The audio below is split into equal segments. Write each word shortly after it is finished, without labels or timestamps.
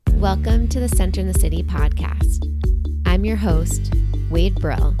Welcome to the Center in the City podcast. I'm your host, Wade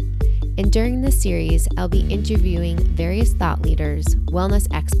Brill, and during this series, I'll be interviewing various thought leaders, wellness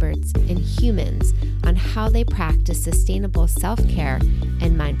experts, and humans on how they practice sustainable self-care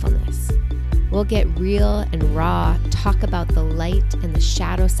and mindfulness. We'll get real and raw, talk about the light and the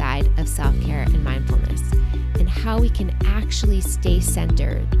shadow side of self-care and mindfulness, and how we can actually stay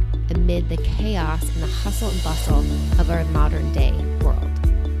centered amid the chaos and the hustle and bustle of our modern day world.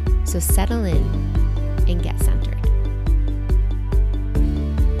 So settle in and get centered.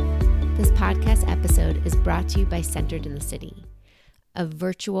 This podcast episode is brought to you by Centered in the City, a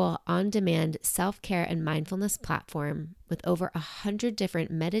virtual on-demand self-care and mindfulness platform with over 100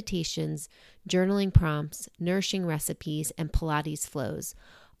 different meditations, journaling prompts, nourishing recipes, and Pilates flows,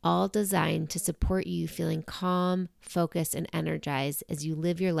 all designed to support you feeling calm, focused, and energized as you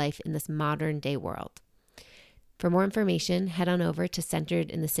live your life in this modern day world. For more information, head on over to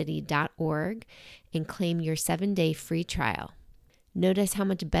centeredinthecity.org and claim your 7-day free trial. Notice how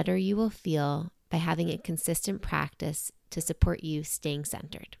much better you will feel by having a consistent practice to support you staying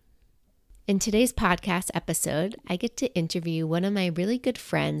centered. In today's podcast episode, I get to interview one of my really good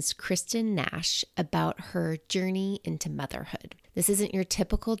friends, Kristen Nash, about her journey into motherhood. This isn't your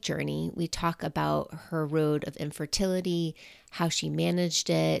typical journey. We talk about her road of infertility, how she managed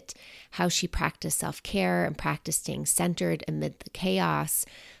it, how she practiced self-care and practiced staying centered amid the chaos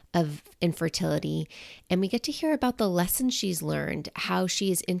of infertility. And we get to hear about the lessons she's learned, how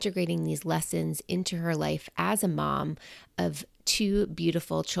she is integrating these lessons into her life as a mom of 2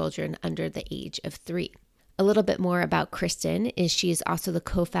 beautiful children under the age of 3. A little bit more about Kristen is she is also the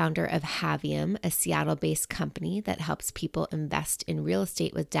co-founder of Havium, a Seattle-based company that helps people invest in real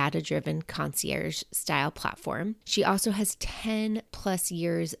estate with data-driven concierge-style platform. She also has 10 plus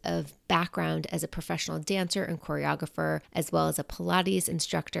years of background as a professional dancer and choreographer, as well as a Pilates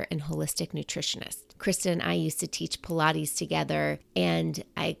instructor and holistic nutritionist. Kristen and I used to teach Pilates together, and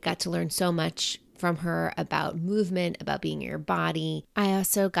I got to learn so much from her about movement, about being in your body. I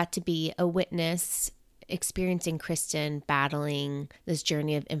also got to be a witness experiencing Kristen battling this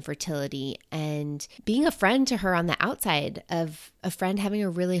journey of infertility and being a friend to her on the outside of a friend having a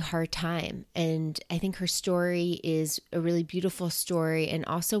really hard time. And I think her story is a really beautiful story and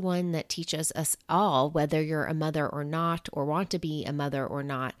also one that teaches us all, whether you're a mother or not, or want to be a mother or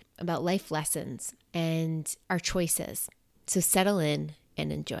not, about life lessons and our choices. So settle in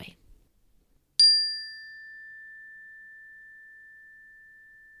and enjoy.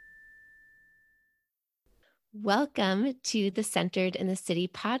 Welcome to the Centered in the City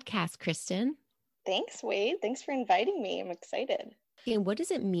podcast, Kristen. Thanks, Wade. Thanks for inviting me. I'm excited. And what does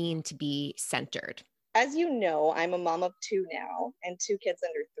it mean to be centered? As you know, I'm a mom of 2 now and 2 kids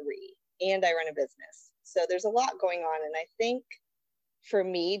under 3, and I run a business. So there's a lot going on. And I think for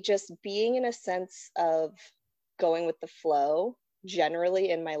me, just being in a sense of going with the flow generally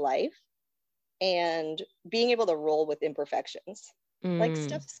in my life and being able to roll with imperfections. Like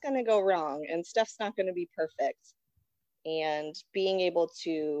stuff's going to go wrong and stuff's not going to be perfect. And being able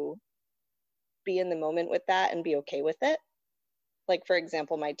to be in the moment with that and be okay with it. Like, for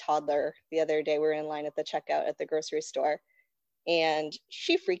example, my toddler, the other day we were in line at the checkout at the grocery store, and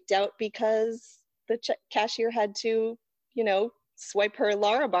she freaked out because the cashier had to, swipe her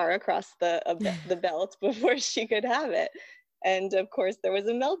Larabar across the belt before she could have it. And of course, there was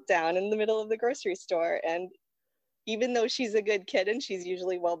a meltdown in the middle of the grocery store. And even though she's a good kid and she's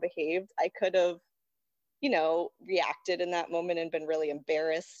usually well behaved, I could have, reacted in that moment and been really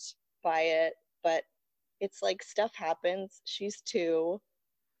embarrassed by it. But it's like stuff happens. She's 2.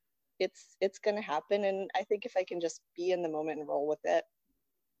 It's going to happen. And I think if I can just be in the moment and roll with it,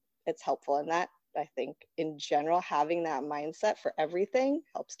 it's helpful. And that, I think, in general, having that mindset for everything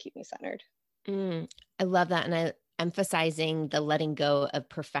helps keep me centered. I love that. And I emphasizing the letting go of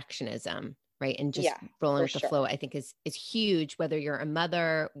perfectionism, right? And just rolling with the flow, I think is huge, whether you're a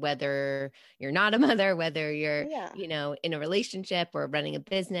mother, whether you're not a mother, whether you're, in a relationship or running a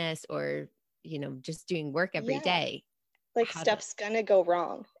business or, just doing work every day. Like stuff's going to go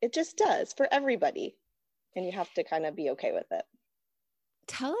wrong. It just does for everybody. And you have to kind of be okay with it.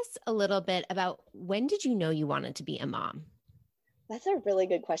 Tell us a little bit about when did you know you wanted to be a mom? That's a really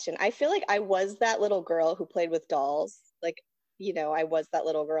good question. I feel like I was that little girl who played with dolls. Like, I was that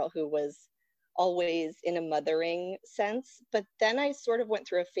little girl who was always in a mothering sense. But then I sort of went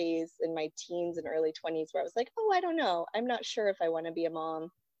through a phase in my teens and early 20s where I was like, oh, I don't know. I'm not sure if I want to be a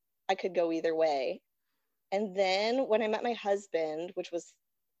mom. I could go either way. And then when I met my husband,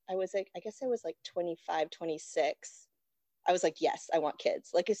 I was like 25, 26. I was like, yes, I want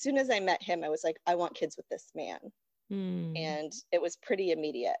kids. Like as soon as I met him, I was like, I want kids with this man. And it was pretty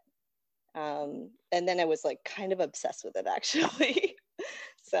immediate. And then I was like kind of obsessed with it actually.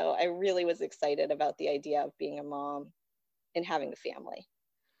 So I really was excited about the idea of being a mom and having a family.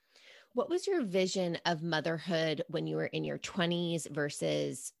 What was your vision of motherhood when you were in your 20s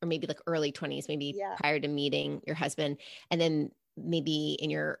versus, or maybe like early 20s, maybe Yeah. prior to meeting your husband, and then maybe in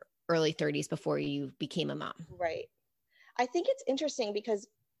your early 30s before you became a mom? Right. I think it's interesting because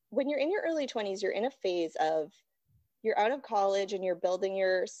when you're in your early 20s, you're in a phase of you're out of college and you're building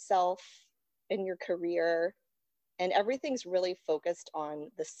yourself and your career, and everything's really focused on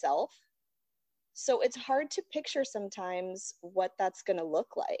the self. So it's hard to picture sometimes what that's going to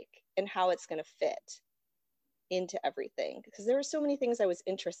look like and how it's going to fit into everything, because there were so many things I was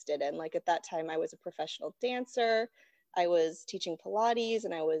interested in. Like at that time, I was a professional dancer, I was teaching Pilates,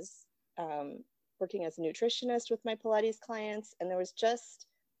 and I was working as a nutritionist with my Pilates clients. And there was just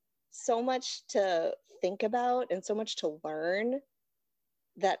so much to think about and so much to learn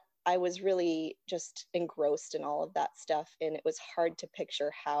that I was really just engrossed in all of that stuff. And it was hard to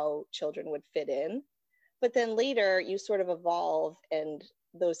picture how children would fit in. But then later, you sort of evolve, and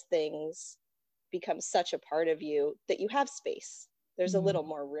those things become such a part of you that you have space. There's a little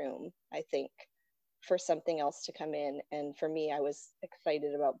more room, I think, for something else to come in. And for me, I was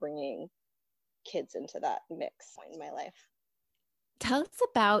excited about bringing kids into that mix in my life. Tell us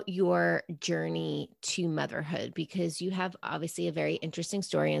about your journey to motherhood, because you have obviously a very interesting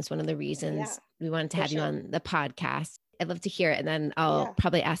story. And it's one of the reasons we wanted to have you on the podcast. I'd love to hear it. And then I'll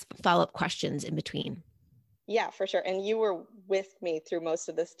probably ask follow-up questions in between. Yeah, for sure. And you were with me through most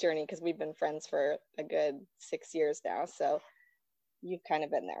of this journey because we've been friends for a good 6 years now. So you've kind of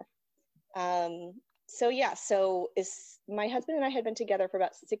been there. So my husband and I had been together for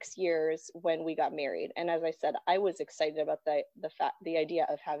about 6 years when we got married. And as I said, I was excited about the idea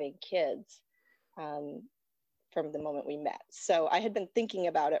of having kids from the moment we met. So I had been thinking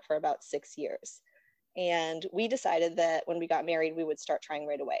about it for about 6 years. And we decided that when we got married, we would start trying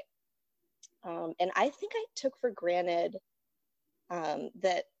right away. And I think I took for granted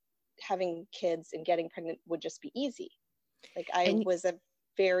that having kids and getting pregnant would just be easy. Like I was a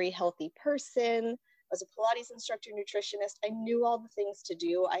very healthy person. I was a Pilates instructor, nutritionist. I knew all the things to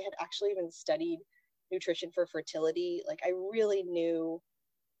do. I had actually even studied nutrition for fertility. Like I really knew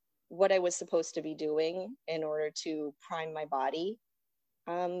what I was supposed to be doing in order to prime my body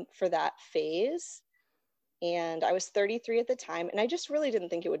for that phase. And I was 33 at the time, and I just really didn't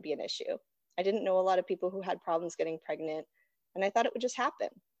think it would be an issue. I didn't know a lot of people who had problems getting pregnant, and I thought it would just happen.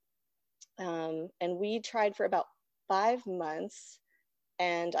 And we tried for about 5 months,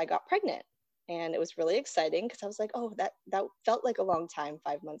 and I got pregnant. And it was really exciting because I was like, oh, that felt like a long time,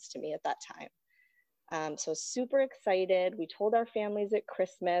 5 months to me at that time. So super excited. We told our families at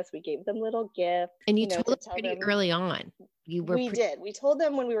Christmas. We gave them little gifts. And you told them pretty early on. We did. We told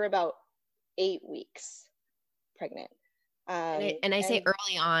them when we were about 8 weeks pregnant. And I say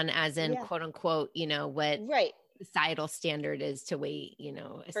early on as in quote unquote, what societal standard is to wait,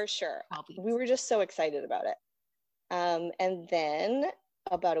 for sure. We were just so excited about it. And then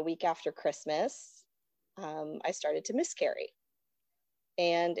about a week after Christmas, I started to miscarry.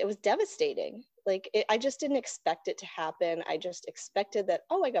 And it was devastating. I just didn't expect it to happen. I just expected that,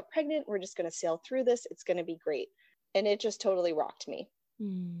 oh, I got pregnant. We're just going to sail through this. It's going to be great. And it just totally rocked me.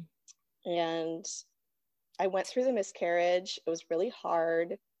 And I went through the miscarriage. It was really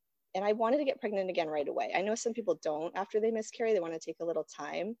hard. And I wanted to get pregnant again right away. I know some people don't after they miscarry. They want to take a little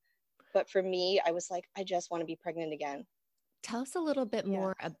time. But for me, I was like, I just want to be pregnant again. Tell us a little bit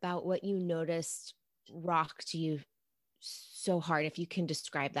more about what you noticed rocked you so hard, if you can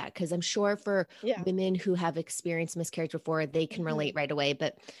describe that. Because I'm sure for women who have experienced miscarriage before, they can relate right away.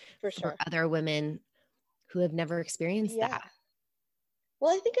 But for other women who have never experienced that.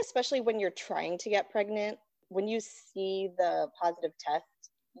 Well, I think especially when you're trying to get pregnant, when you see the positive test,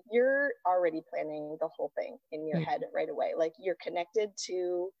 you're already planning the whole thing in your head right away. Like you're connected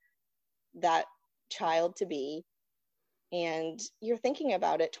to that child to be, and you're thinking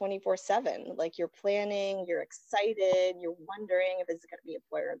about it 24/7. Like you're planning, you're excited, you're wondering if it's going to be a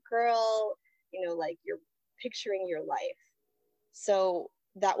boy or a girl, like you're picturing your life. So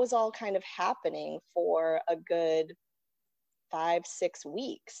that was all kind of happening for a good 5-6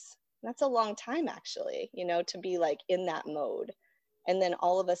 weeks. That's a long time actually, to be like in that mode. And then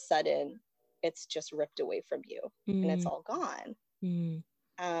all of a sudden it's just ripped away from you and it's all gone.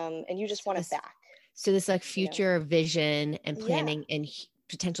 And you just want it back. So this like future vision and planning and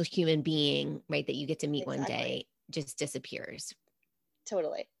potential human being, right, that you get to meet one day just disappears.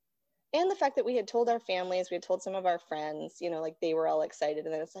 Totally. And the fact that we had told our families, we had told some of our friends, like they were all excited.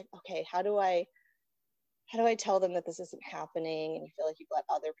 And then it's like, okay, how do I how do I tell them that this isn't happening? And you feel like you've let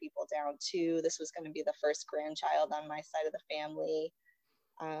other people down too. This was going to be the first grandchild on my side of the family.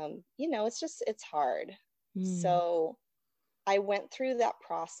 It's hard. So I went through that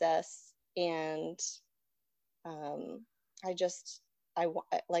process, and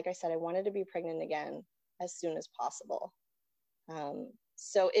like I said, I wanted to be pregnant again as soon as possible.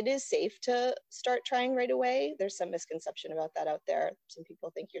 So it is safe to start trying right away. There's some misconception about that out there. Some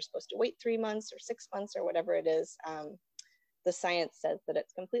people think you're supposed to wait 3 months or 6 months or whatever it is. The science says that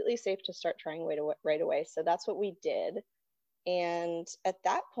it's completely safe to start trying right away. So that's what we did. And at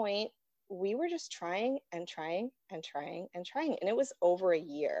that point, we were just trying and trying and trying and trying. And it was over a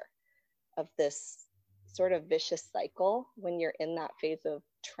year of this sort of vicious cycle. When you're in that phase of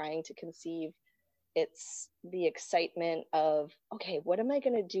trying to conceive, it's the excitement of, okay, what am I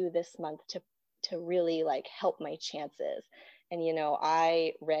going to do this month to really like help my chances? And,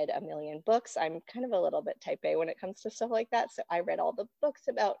 I read a million books. I'm kind of a little bit type A when it comes to stuff like that. So I read all the books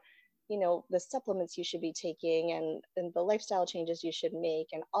about, the supplements you should be taking and the lifestyle changes you should make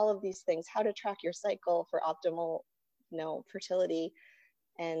and all of these things, how to track your cycle for optimal, fertility.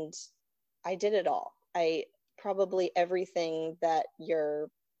 And I did it all. Probably everything that your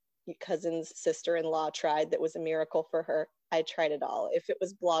cousin's sister-in-law tried that was a miracle for her, I tried it all. If it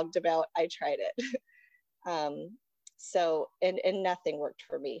was blogged about, I tried it. So nothing worked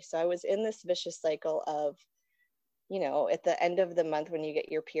for me. So I was in this vicious cycle of, at the end of the month when you get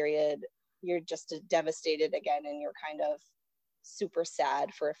your period, you're just devastated again, and you're kind of super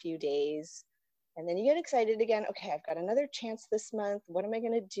sad for a few days. And then you get excited again. Okay, I've got another chance this month. What am I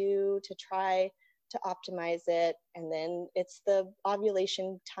going to do to try to optimize it? And then it's the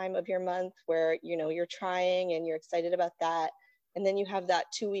ovulation time of your month where, you're trying and you're excited about that. And then you have that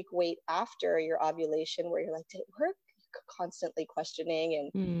 2-week wait after your ovulation where you're like, did it work? Constantly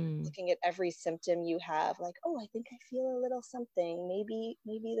questioning and looking at every symptom you have, like, oh, I think I feel a little something.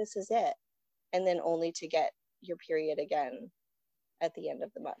 Maybe this is it. And then only to get your period again at the end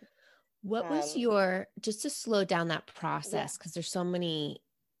of the month. What was just to slow down that process, because there's so many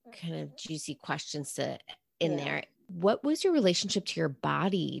kind of juicy questions in there. What was your relationship to your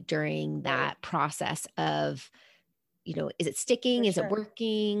body during that process of, is it sticking? Is it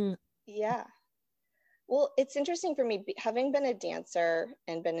working? Yeah. Well, it's interesting for me, having been a dancer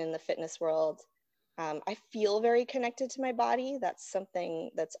and been in the fitness world, I feel very connected to my body. That's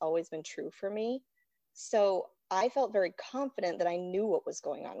something that's always been true for me. So I felt very confident that I knew what was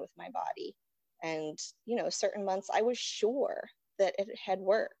going on with my body. And, certain months I was sure that it had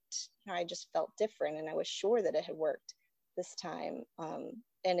worked. I just felt different, and I was sure that it had worked this time.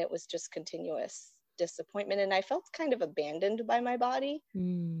 And it was just continuous disappointment. And I felt kind of abandoned by my body.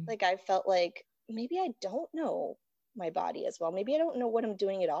 Like I felt like, maybe I don't know my body as well. Maybe I don't know what I'm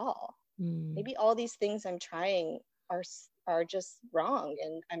doing at all. Maybe all these things I'm trying are just wrong,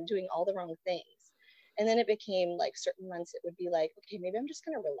 and I'm doing all the wrong things. And then it became like certain months it would be like, okay, maybe I'm just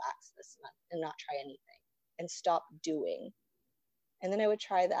going to relax this month and not try anything and stop doing. And then I would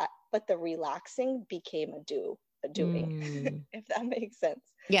try that, but the relaxing became a doing, if that makes sense.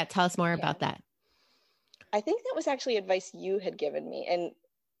 Yeah. Tell us more about that. I think that was actually advice you had given me.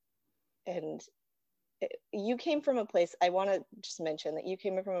 And you came from a place, I want to just mention that you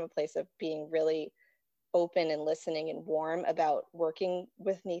came from a place of being really open and listening and warm about working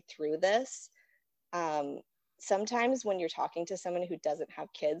with me through this. Sometimes when you're talking to someone who doesn't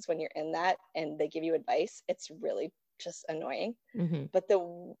have kids, when you're in that and they give you advice, it's really just annoying. But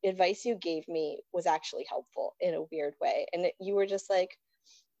the advice you gave me was actually helpful in a weird way. And you were just like,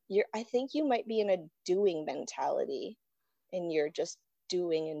 I think you might be in a doing mentality, and you're just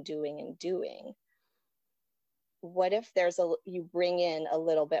doing and doing and doing. What if you bring in a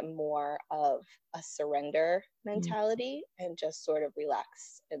little bit more of a surrender mentality and just sort of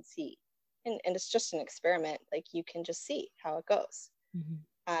relax and see? And it's just an experiment. Like, you can just see how it goes.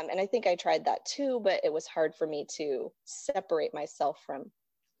 And I think I tried that too, but it was hard for me to separate myself from,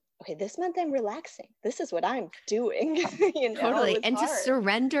 okay, this month I'm relaxing. This is what I'm doing. Totally. And hard to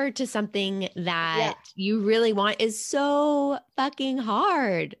surrender to something that you really want is so fucking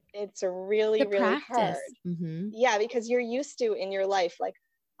hard. It's really, really hard. Yeah, because you're used to in your life, like,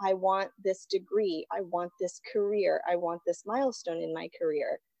 I want this degree. I want this career. I want this milestone in my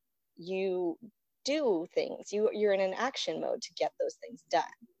career. You do things. You're in an action mode to get those things done.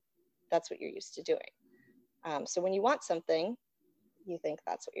 That's what you're used to doing. So when you want something, you think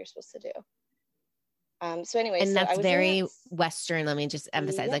that's what you're supposed to do. So anyway, and that's very Western. Let me just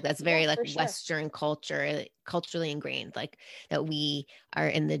emphasize, like, that's very Western culturally ingrained, like that we are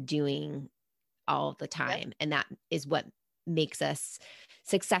in the doing all the time. And that is what makes us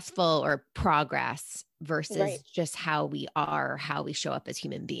successful or progress versus Right. just how we are, how we show up as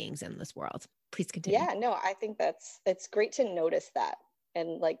human beings in this world. Please continue. Yeah, no, I think it's great to notice that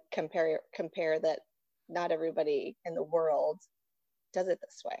and like compare that not everybody in the world does it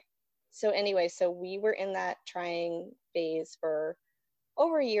this way. So anyway, so we were in that trying phase for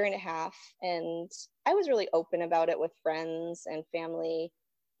over a year and a half, and I was really open about it with friends and family,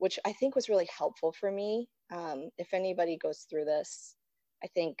 which I think was really helpful for me. If anybody goes through this, I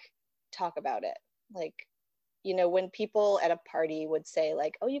think talk about it. Like, when people at a party would say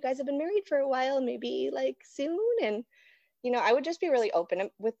like, "Oh, you guys have been married for a while, maybe like soon," and I would just be really open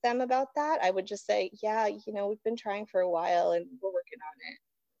with them about that. I would just say, "Yeah, we've been trying for a while and we're working on it,"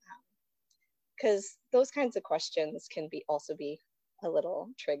 because those kinds of questions can also be a little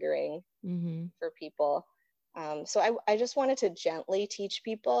triggering for people. So I just wanted to gently teach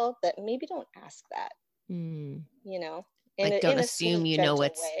people that maybe don't ask that, in Like, don't a assume sweet, gentle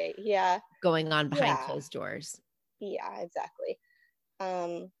what's way. Yeah. going on behind Yeah. closed doors. Yeah, exactly.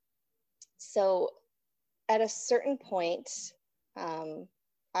 So at a certain point, um,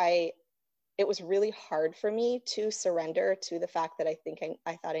 it was really hard for me to surrender to the fact that I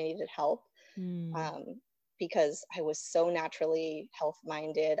thought I needed help. Because I was so naturally health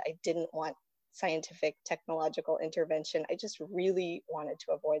minded. I didn't want scientific technological intervention. I just really wanted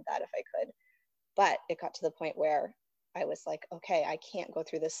to avoid that if I could. But it got to the point where I was like, okay, I can't go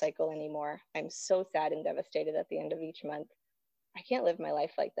through this cycle anymore. I'm so sad and devastated at the end of each month. I can't live my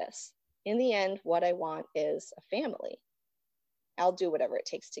life like this. In the end, what I want is a family. I'll do whatever it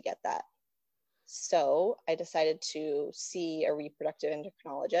takes to get that. So I decided to see a reproductive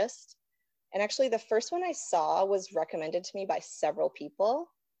endocrinologist. And actually, the first one I saw was recommended to me by several people.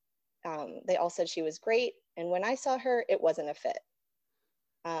 They all said she was great. And when I saw her, it wasn't a fit.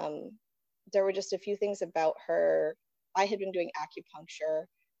 There were just a few things about her. I had been doing acupuncture,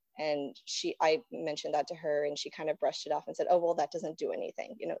 and I mentioned that to her, and she kind of brushed it off and said, "Oh, well, that doesn't do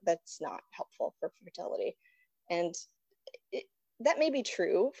anything. That's not helpful for fertility." And that may be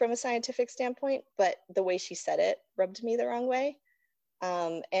true from a scientific standpoint, but the way she said it rubbed me the wrong way.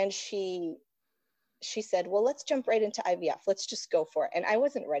 And she said, "Well, let's jump right into IVF. Let's just go for it." And I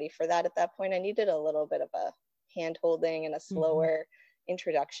wasn't ready for that at that point. I needed a little bit of a hand holding and a slower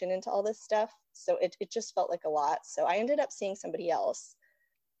introduction into all this stuff. So it just felt like a lot. So I ended up seeing somebody else.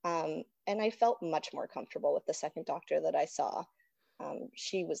 And I felt much more comfortable with the second doctor that I saw.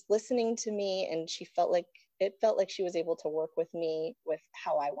 She was listening to me, and it felt like she was able to work with me with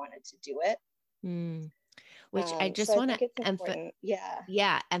how I wanted to do it. Which I just so want I think it's important.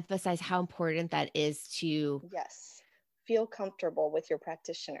 emphasize how important that is to feel comfortable with your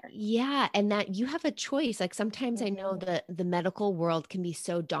practitioner. Yeah. And that you have a choice. Like sometimes I know that the medical world can be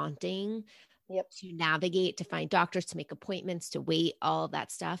so daunting to navigate, to find doctors, to make appointments, to wait, all of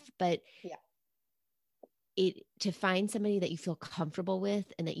that stuff. But to find somebody that you feel comfortable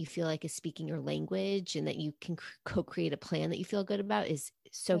with and that you feel like is speaking your language and that you can co-create a plan that you feel good about is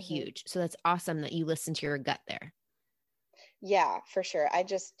so huge. So that's awesome that you listen to your gut there. Yeah, for sure. I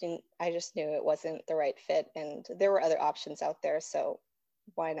just knew it wasn't the right fit, and there were other options out there. So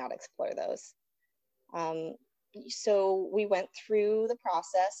why not explore those? So we went through the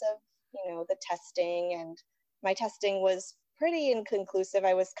process of, the testing, and my testing was pretty inconclusive.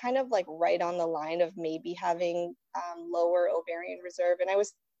 I was kind of like right on the line of maybe having lower ovarian reserve. And I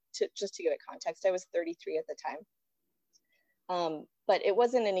was, just to give it context, I was 33 at the time. But it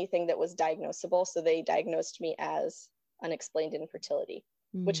wasn't anything that was diagnosable. So they diagnosed me as unexplained infertility,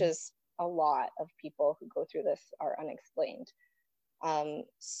 which is a lot of people who go through this are unexplained.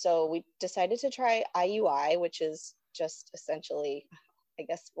 So we decided to try IUI, which is just essentially, I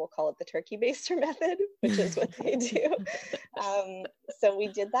guess we'll call it the turkey baster method, which is what they do. So we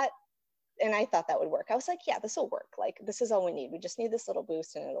did that, and I thought that would work. I was like, yeah, this will work. Like, this is all we need. We just need this little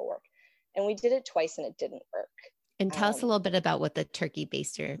boost and it'll work. And we did it twice and it didn't work. And tell us a little bit about what the turkey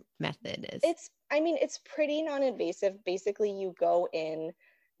baster method is. It's pretty non-invasive. Basically, you go in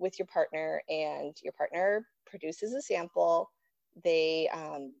with your partner and your partner produces a sample. They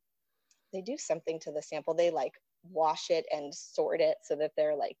do something to the sample. They like wash it and sort it so that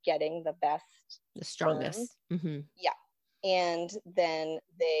they're like getting the strongest. Yeah. And then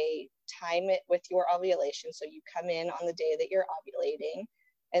they time it with your ovulation. So you come in on the day that you're ovulating,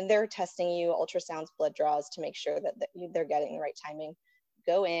 and they're testing you, ultrasounds, blood draws to make sure that they're getting the right timing.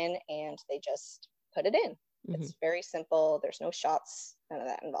 Go in and they just put it in. It's very simple. There's no shots, none of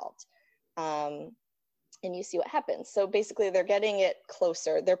that involved. And you see what happens. So basically they're getting it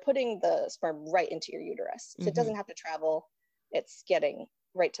closer. They're putting the sperm right into your uterus. So it doesn't have to travel. It's getting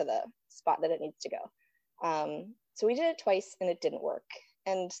right to the spot that it needs to go. So we did it twice and it didn't work.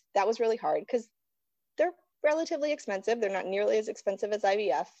 And that was really hard because they're relatively expensive. They're not nearly as expensive as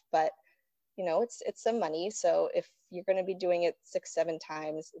IVF, but it's some money. So if you're going to be doing it 6-7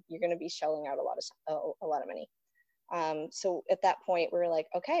 times, you're going to be shelling out a lot of money. So at that point, we were like,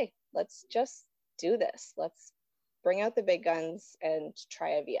 okay, let's just do this. Let's bring out the big guns and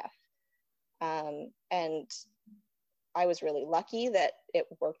try IVF. And I was really lucky that it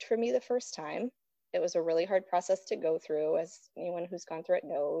worked for me the first time. It was a really hard process to go through, as anyone who's gone through it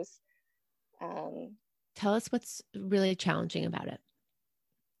knows. Tell us what's really challenging about it.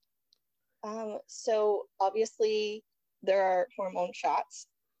 So obviously there are hormone shots.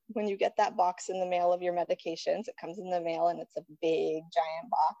 When you get that box in the mail of your medications, it comes in the mail and it's a big giant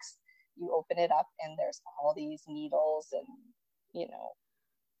box. You open it up and there's all these needles and,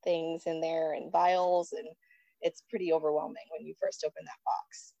 things in there and vials, and it's pretty overwhelming when you first open that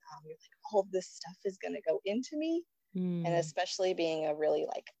box. You're like, all this stuff is going to go into me. And especially being a really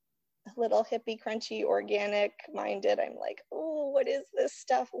a little hippie, crunchy, organic minded, I'm like, oh, what is this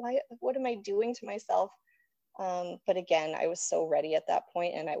stuff? What am I doing to myself? But again, I was so ready at that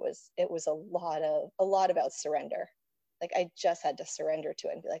point, and it was a lot about surrender. I just had to surrender to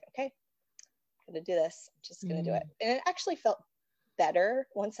it and be like, okay, I'm going to do this. I'm just going to do it. And it actually felt better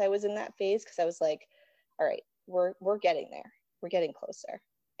once I was in that phase, because I was like, all right, we're getting there. We're getting closer.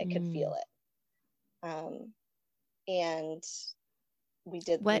 I could feel it. And we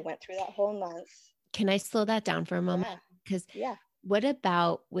went through that whole month. Can I slow that down for a moment? Because what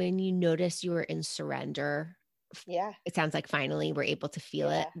about when you notice you were in surrender? Yeah. It sounds like finally we're able to feel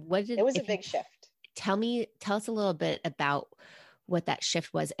it. It was a big shift. Tell us a little bit about what that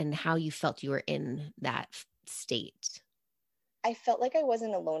shift was and how you felt you were in that state. I felt like I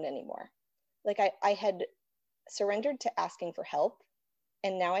wasn't alone anymore. I had surrendered to asking for help,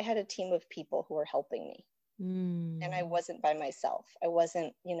 and now I had a team of people who were helping me. And I wasn't by myself. I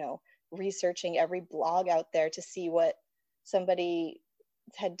wasn't, researching every blog out there to see what somebody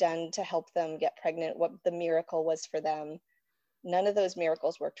had done to help them get pregnant, what the miracle was for them. None of those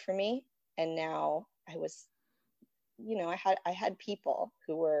miracles worked for me. And now I was, I had people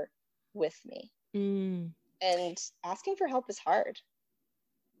who were with me. And asking for help is hard.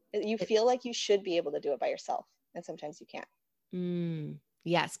 You feel like you should be able to do it by yourself, and sometimes you can't.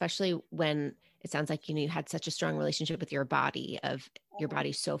 Yeah, especially when it sounds like, you had such a strong relationship with your body, of your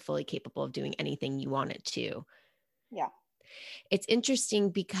body's so fully capable of doing anything you want it to. Yeah. It's interesting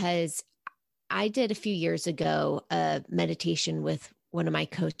because I did a few years ago a meditation with one of my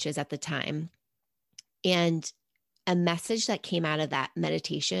coaches at the time. And a message that came out of that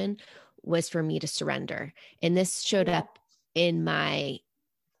meditation was for me to surrender. And this showed up in my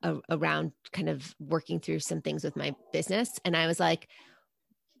around kind of working through some things with my business. And I was like,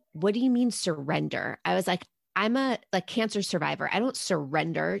 what do you mean surrender? I was like, I'm a cancer survivor. I don't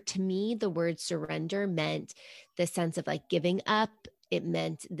surrender. To me, the word surrender meant the sense of giving up. It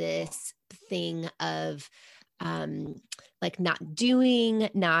meant this thing of not doing,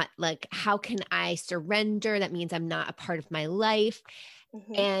 not how can I surrender? That means I'm not a part of my life.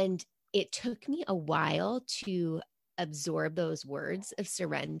 And it took me a while to absorb those words of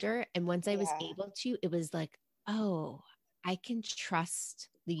surrender. And once I was able to, it was like, oh, I can trust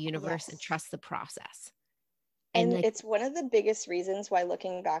the universe and trust the process. And it's one of the biggest reasons why,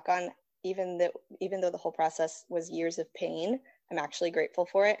 looking back on, even though the whole process was years of pain, I'm actually grateful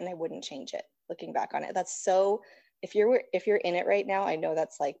for it, and I wouldn't change it. Looking back on it, that's so. If you're in it right now, I know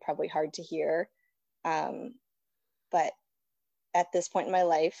that's probably hard to hear, but at this point in my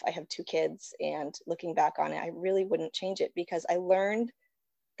life, I have 2 kids, and looking back on it, I really wouldn't change it, because I learned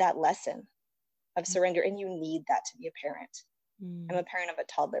that lesson of surrender, and you need that to be a parent. I'm a parent of a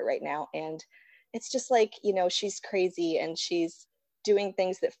toddler right now, and it's just she's crazy and she's doing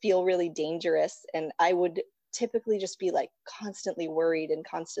things that feel really dangerous. And I would typically just be constantly worried and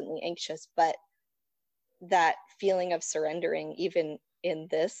constantly anxious. But that feeling of surrendering, even in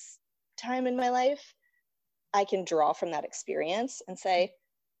this time in my life, I can draw from that experience and say,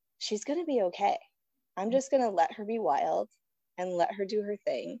 she's going to be okay. I'm just going to let her be wild and let her do her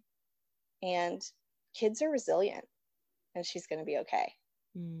thing. And kids are resilient, and she's going to be okay.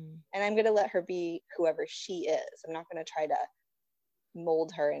 And I'm going to let her be whoever she is. I'm not going to try to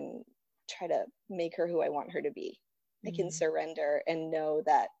mold her and try to make her who I want her to be. I can surrender and know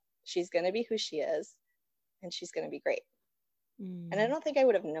that she's going to be who she is, and she's going to be great. And I don't think I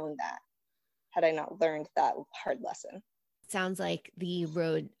would have known that had I not learned that hard lesson. Sounds like the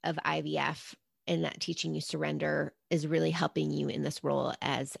road of IVF and that teaching you surrender is really helping you in this role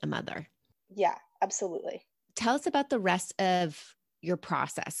as a mother. Yeah, absolutely. Tell us about the rest of your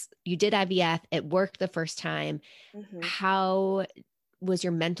process. You did IVF, it worked the first time. Mm-hmm. How was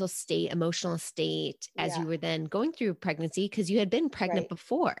your mental state, emotional state as you were then going through pregnancy? Because you had been pregnant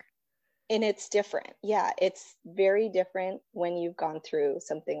before. And it's different. Yeah, it's very different when you've gone through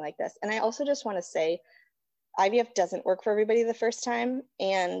something like this. And I also just want to say, IVF doesn't work for everybody the first time.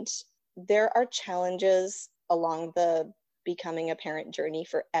 And there are challenges along the becoming a parent journey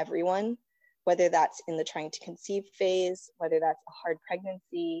for everyone, whether that's in the trying to conceive phase, whether that's a hard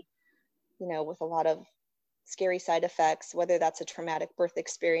pregnancy, you know, with a lot of scary side effects, whether that's a traumatic birth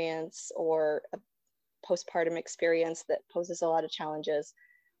experience or a postpartum experience that poses a lot of challenges.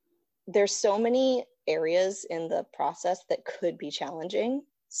 There's so many areas in the process that could be challenging.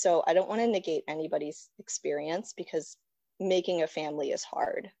 So I don't want to negate anybody's experience, because making a family is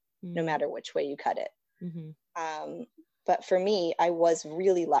hard, no matter which way you cut it. But for me, I was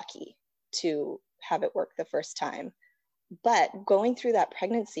really lucky to have it work the first time. But going through that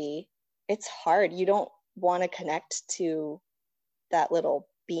pregnancy, it's hard. You don't want to connect to that little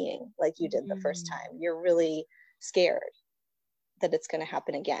being like you did the first time. You're really scared that it's going to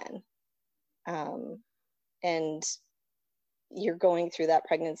happen again. And you're going through that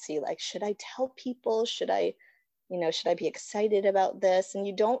pregnancy like, should I tell people? Should I be excited about this? And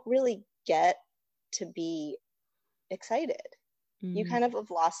you don't really get to be excited. You kind of have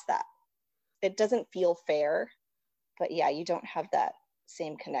lost that. It doesn't feel fair, but yeah, you don't have that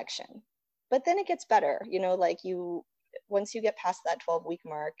same connection. But then it gets better, like once you get past that 12-week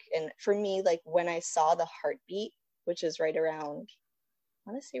mark. And for me, like when I saw the heartbeat, which is right around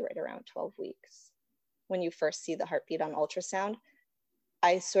 12 weeks, when you first see the heartbeat on ultrasound,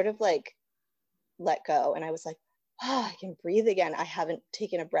 I sort of like let go, and I was like, I can breathe again. I haven't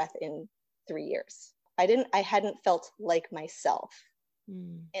taken a breath in 3 years. I hadn't felt like myself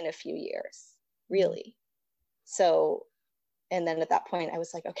in a few years, really. So, and then at that point I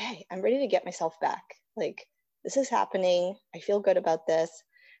was like, okay, I'm ready to get myself back. Like, this is happening. I feel good about this.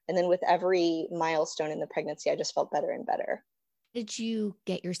 And then with every milestone in the pregnancy, I just felt better and better. Did you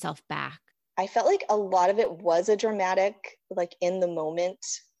get yourself back? I felt like a lot of it was a dramatic, like in the moment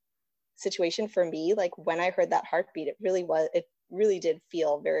situation for me. Like when I heard that heartbeat, it really did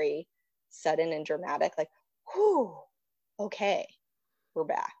feel very sudden and dramatic. Like, whew, okay, we're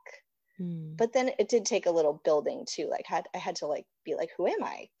back. But then it did take a little building too. Like I had to like be like, who am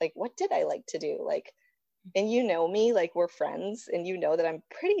I? Like, what did I like to do? Like, and me, like we're friends, and that I'm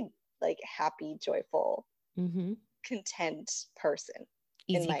pretty like happy, joyful, content person.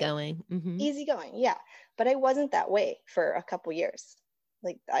 Easygoing. Easygoing, yeah. But I wasn't that way for a couple years.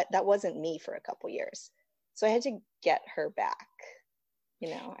 Like that wasn't me for a couple years. So I had to get her back.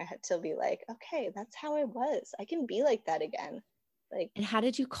 I had to be like, okay, that's how I was. I can be like that again. Like, and how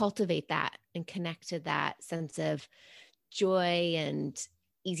did you cultivate that and connect to that sense of joy and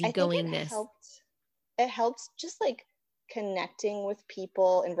easygoingness? I think it helped just like connecting with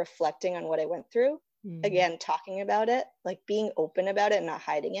people and reflecting on what I went through. Again, talking about it, like being open about it and not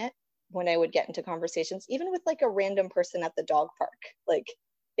hiding it. When I would get into conversations, even with like a random person at the dog park, like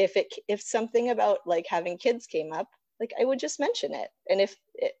if something about like having kids came up, like I would just mention it. And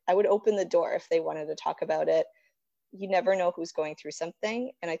I would open the door if they wanted to talk about it. You never know who's going through something.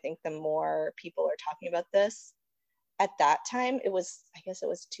 And I think the more people are talking about this, at that time, I guess it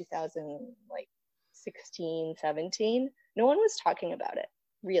was 2016, 17, no one was talking about it,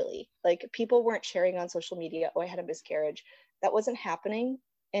 really. Like people weren't sharing on social media, oh, I had a miscarriage. That wasn't happening.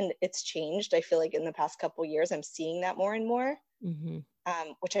 And it's changed. I feel like in the past couple of years, I'm seeing that more and more,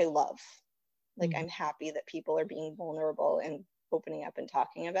 which I love. Like I'm happy that people are being vulnerable and opening up and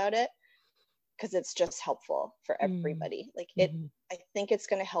talking about it, because it's just helpful for everybody. Like I think it's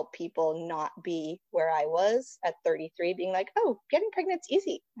going to help people not be where I was at 33, being like, oh, getting pregnant's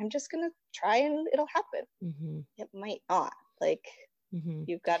easy. I'm just going to try and it'll happen. It might not. Like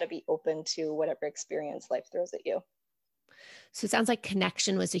you've got to be open to whatever experience life throws at you. So it sounds like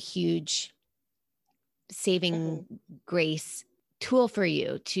connection was a huge saving grace tool for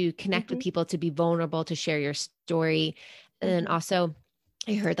you to connect with people, to be vulnerable, to share your story. And then also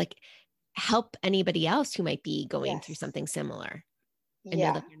I heard like help anybody else who might be going through something similar and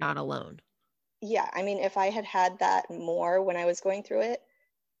know that you're not alone. Yeah. I mean, if I had that more when I was going through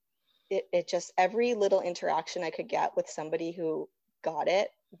it just, every little interaction I could get with somebody who got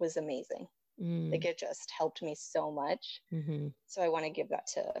it was amazing. Like it just helped me so much. So I want to give that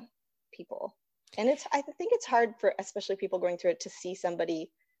to people. And I think it's hard for, especially people going through it, to see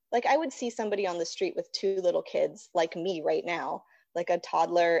somebody, like I would see somebody on the street with 2 little kids like me right now, like a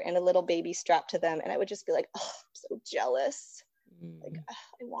toddler and a little baby strapped to them. And I would just be like, oh, I'm so jealous. Like, I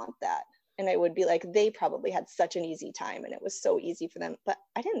want that. And I would be like, they probably had such an easy time and it was so easy for them, but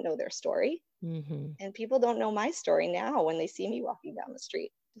I didn't know their story. Mm-hmm. And people don't know my story now when they see me walking down the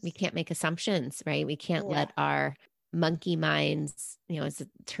street. We can't make assumptions, right? We can't Yeah. let our monkey minds, as a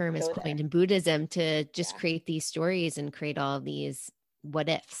term is Go coined there. in Buddhism, to just Yeah. create these stories and create all of these what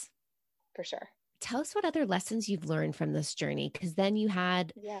ifs. For sure. Tell us what other lessons you've learned from this journey, because then you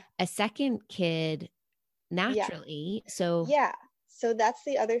had Yeah. a second kid naturally. So Yeah. So that's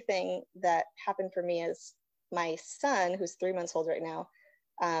the other thing that happened for me is my son, who's 3 months old right now.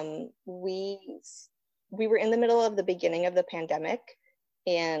 We were in the middle of the beginning of the pandemic,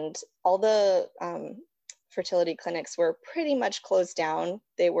 and all the fertility clinics were pretty much closed down.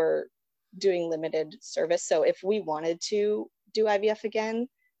 They were doing limited service. So if we wanted to do IVF again,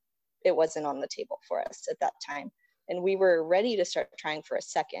 it wasn't on the table for us at that time. And we were ready to start trying for a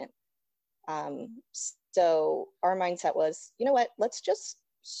second. So our mindset was, you know what, let's just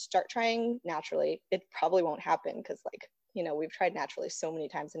start trying naturally. It probably won't happen because we've tried naturally so many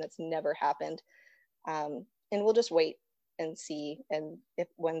times and it's never happened. And we'll just wait and see. And if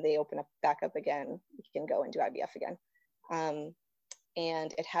when they open up back up again, we can go and do IVF again.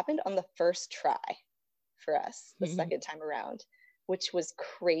 And it happened on the first try for us, the second time around, which was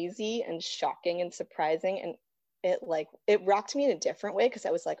crazy and shocking and surprising. And it rocked me in a different way because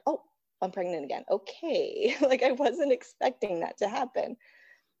I was like, oh, I'm pregnant again. Okay. I wasn't expecting that to happen.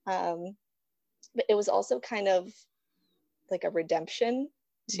 But it was also kind of like a redemption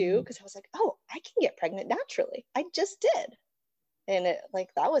too, because I was like, oh, I can get pregnant naturally. I just did. And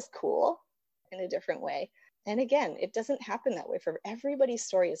that was cool in a different way. And again, it doesn't happen that way. For everybody's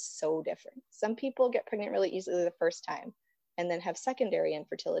story is so different. Some people get pregnant really easily the first time and then have secondary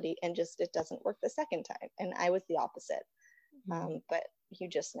infertility and just it doesn't work the second time. And I was the opposite. But you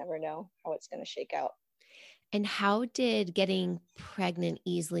just never know how it's going to shake out. And how did getting pregnant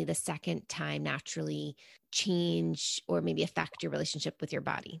easily the second time naturally change or maybe affect your relationship with your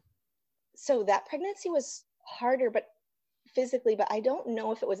body? So that pregnancy was harder, but physically, but I don't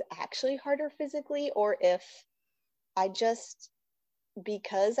know if it was actually harder physically or if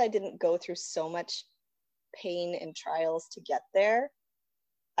because I didn't go through so much pain and trials to get there,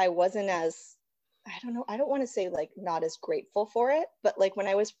 I wasn't as, I don't know, I don't want to say not as grateful for it, but when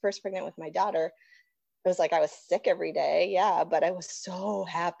I was first pregnant with my daughter, it was I was sick every day. Yeah. But I was so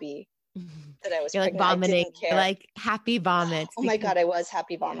happy that I was You're pregnant. vomiting, I didn't care. Happy vomits. Oh my God. I was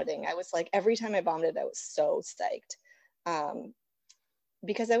happy vomiting. I was every time I vomited, I was so psyched.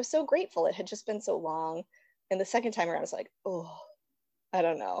 Because I was so grateful. It had just been so long. And the second time around, I was like, oh, I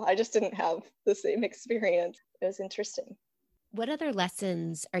don't know. I just didn't have the same experience. It was interesting. What other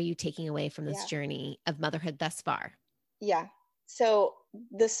lessons are you taking away from this journey of motherhood thus far? Yeah. So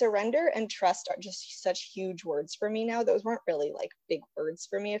the surrender and trust are just such huge words for me now. Those weren't really big words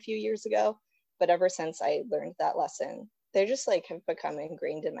for me a few years ago, but ever since I learned that lesson, they're just have become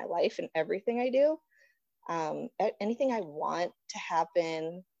ingrained in my life and everything I do. Anything I want to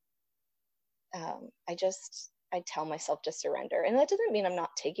happen, I tell myself to surrender. And that doesn't mean I'm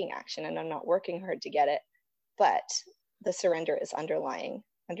not taking action and I'm not working hard to get it, but the surrender is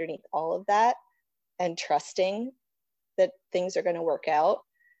underneath all of that, and trusting that things are going to work out.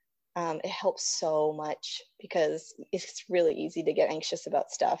 It helps so much because it's really easy to get anxious about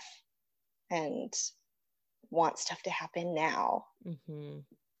stuff and want stuff to happen now.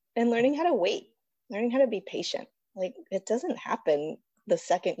 And learning how to wait, learning how to be patient. It doesn't happen the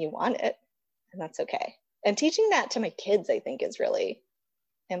second you want it, and that's okay. And teaching that to my kids, I think, is really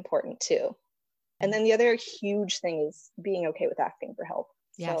important too. And then the other huge thing is being okay with asking for help.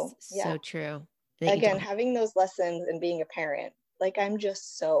 Yes, so true. Again, having those lessons and being a parent, I'm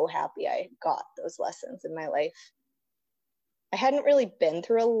just so happy I got those lessons in my life. I hadn't really been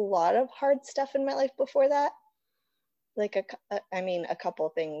through a lot of hard stuff in my life before that. A couple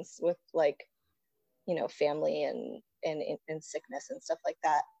of things with family and sickness and stuff like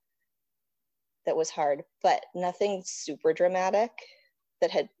that. That was hard, but nothing super dramatic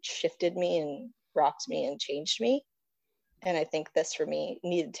that had shifted me and rocked me and changed me. And I think this for me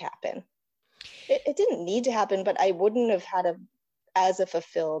needed to happen. It didn't need to happen, but I wouldn't have had as a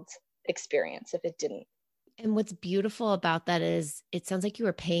fulfilled experience if it didn't. And what's beautiful about that is it sounds like you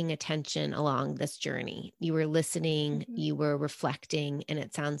were paying attention along this journey. You were listening, you were reflecting, and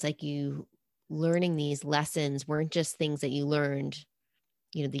it sounds like you learning these lessons weren't just things that you learned,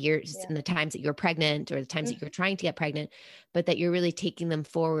 the years and the times that you were pregnant or the times that you were trying to get pregnant, but that you're really taking them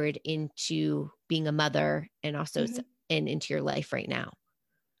forward into being a mother and also and into your life right now.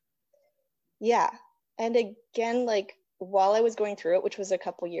 Yeah. And again, while I was going through it, which was a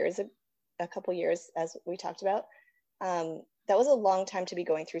couple years as we talked about, that was a long time to be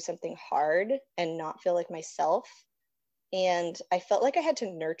going through something hard and not feel like myself. And I felt like I had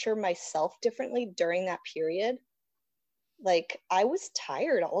to nurture myself differently during that period. Like I was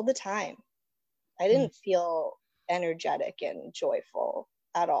tired all the time. I didn't feel energetic and joyful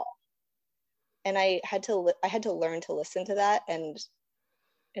at all. And I had to learn to listen to that and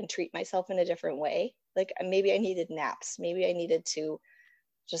treat myself in a different way. Like maybe I needed naps. Maybe I needed to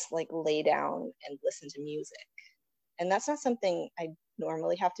just like lay down and listen to music. And that's not something I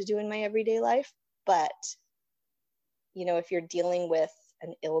normally have to do in my everyday life. But, you know, if you're dealing with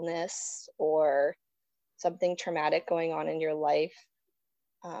an illness or something traumatic going on in your life,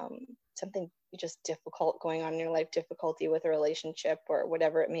 something just difficult going on in your life, difficulty with a relationship or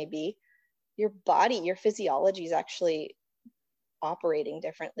whatever it may be, your body, your physiology is actually operating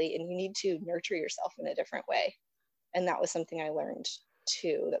differently, and you need to nurture yourself in a different way. And that was something I learned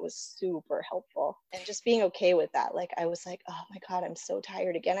too that was super helpful. And just being okay with that. Like I was like, oh my God, I'm so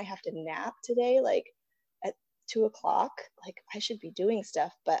tired again. I have to nap today, like at 2:00. Like I should be doing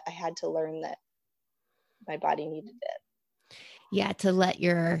stuff, but I had to learn that my body needed it. Yeah, to let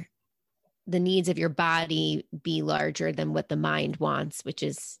the needs of your body be larger than what the mind wants, which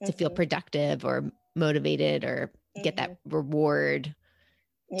is to feel productive or motivated or get that reward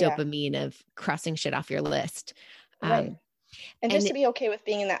dopamine of crossing shit off your list. Right. And just to be okay with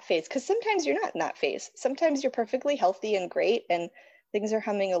being in that phase, because sometimes you're not in that phase. Sometimes you're perfectly healthy and great and things are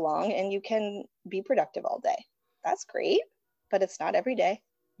humming along and you can be productive all day. That's great, but it's not every day.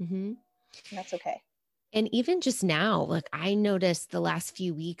 And that's okay. And even just now, like I noticed the last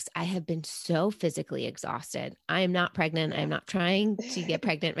few weeks, I have been so physically exhausted. I am not pregnant. I'm not trying to get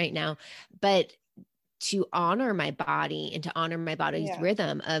pregnant right now, but to honor my body and to honor my body's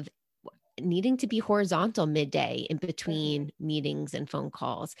rhythm of needing to be horizontal midday in between meetings and phone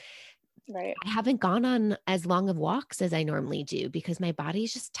calls. Right. I haven't gone on as long of walks as I normally do because my body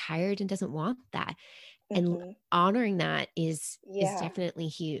is just tired and doesn't want that. And honoring that is definitely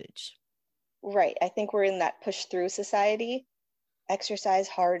huge. Right. I think we're in that push through society, exercise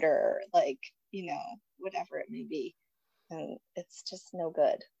harder, like, you know, whatever it may be. And it's just no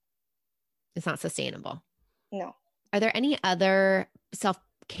good. It's not sustainable. No. Are there any other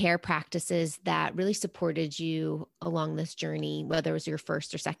self-care practices that really supported you along this journey, whether it was your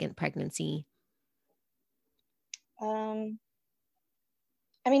first or second pregnancy? I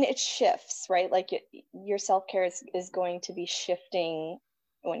mean, it shifts, right? Like your self-care is going to be shifting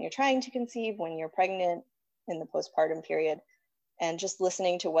when you're trying to conceive, when you're pregnant, in the postpartum period, and just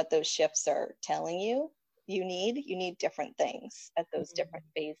listening to what those shifts are telling you. You need different things at those different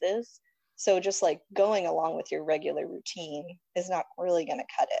phases. So just like going along with your regular routine is not really going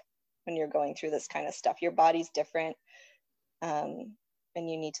to cut it when you're going through this kind of stuff. Your body's different. And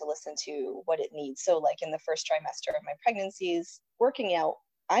you need to listen to what it needs. So like in the first trimester of my pregnancies, working out,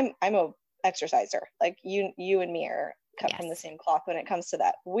 I'm a exerciser. Like you and me are cut from the same cloth when it comes to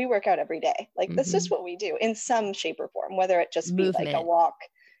that. We work out every day. Like that's just what we do in some shape or form, whether it just be like a walk.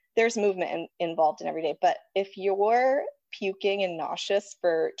 There's movement involved in every day. But if you're puking and nauseous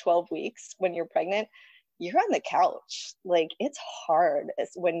for 12 weeks when you're pregnant, you're on the couch. Like it's hard.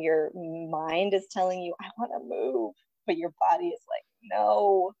 It's when your mind is telling you, I want to move, but your body is like,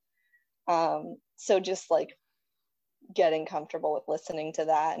 no. So just like getting comfortable with listening to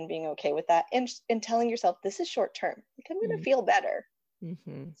that and being okay with that and telling yourself this is short term. Like I'm going to feel better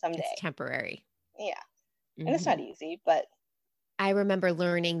someday. It's temporary. Yeah. And it's not easy, but I remember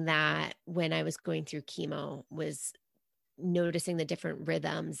learning that when I was going through chemo was noticing the different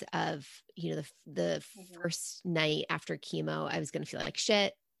rhythms of, you know, the first night after chemo, I was going to feel like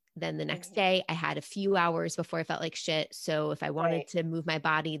shit. Then the next day I had a few hours before I felt like shit. So if I wanted to move my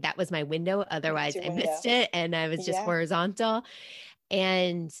body, that was my window. Otherwise I missed it and I was just horizontal.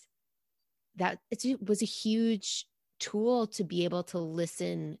 And that it was a huge tool to be able to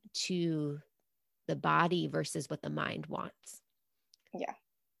listen to the body versus what the mind wants. Yeah.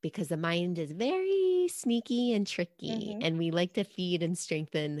 Because the mind is very sneaky and tricky and we like to feed and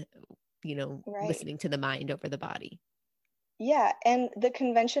strengthen, you know, listening to the mind over the body. Yeah. And the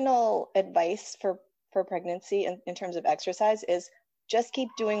conventional advice for pregnancy in terms of exercise is just keep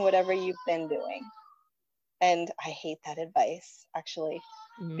doing whatever you've been doing. And I hate that advice, actually.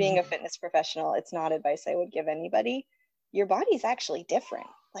 Being a fitness professional, it's not advice I would give anybody. Your body's actually different.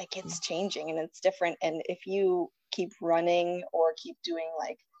 Like it's changing and it's different. And if you keep running or keep doing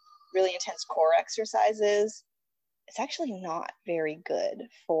like really intense core exercises, it's actually not very good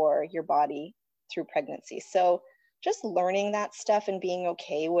for your body through pregnancy. So just learning that stuff and being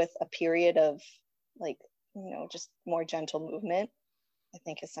okay with a period of like, you know, just more gentle movement, I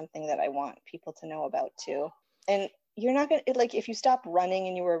think is something that I want people to know about too. And you're not going to, like, if you stop running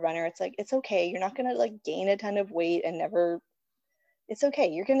and you were a runner, it's like, it's okay. You're not going to like gain a ton of weight and never, it's okay.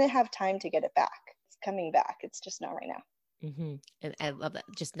 You're going to have time to get it back. It's coming back. It's just not right now. Mm-hmm. And I love that.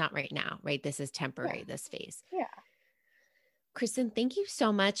 Just not right now, right? This is temporary, this phase. Yeah. Kristen, thank you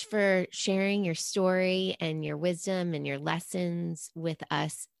so much for sharing your story and your wisdom and your lessons with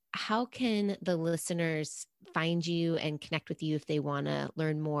us. How can the listeners find you and connect with you if they want to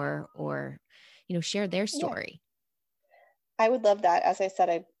learn more or, share their story? I would love that. As I said,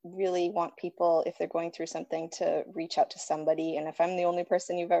 I really want people, if they're going through something, to reach out to somebody. And if I'm the only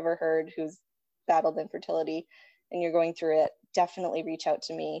person you've ever heard who's battled infertility and you're going through it, definitely reach out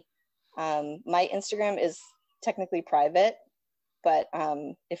to me. My Instagram is technically private, but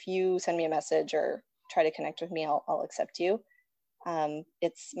if you send me a message or try to connect with me, I'll accept you.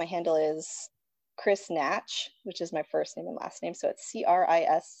 My handle is Chris Natch, which is my first name and last name. So it's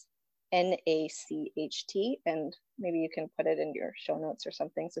ChrisNacht, and maybe you can put it in your show notes or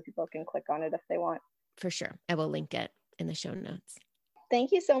something so people can click on it if they want. For sure. I will link it in the show notes.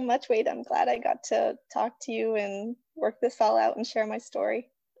 Thank you so much, Wade. I'm glad I got to talk to you and work this all out and share my story.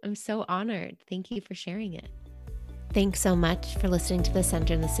 I'm so honored. Thank you for sharing it. Thanks so much for listening to the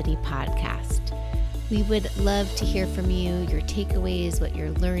Centered in the City podcast. We would love to hear from you, your takeaways, what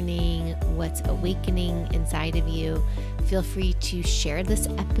you're learning, what's awakening inside of you. Feel free to share this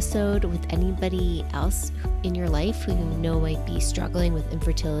episode with anybody else in your life who you know might be struggling with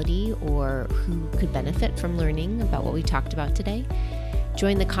infertility or who could benefit from learning about what we talked about today.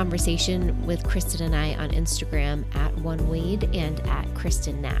 Join the conversation with Kristen and I on Instagram at OneWade and at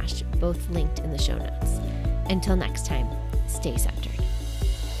Kristen Nash, both linked in the show notes. Until next time, stay centered.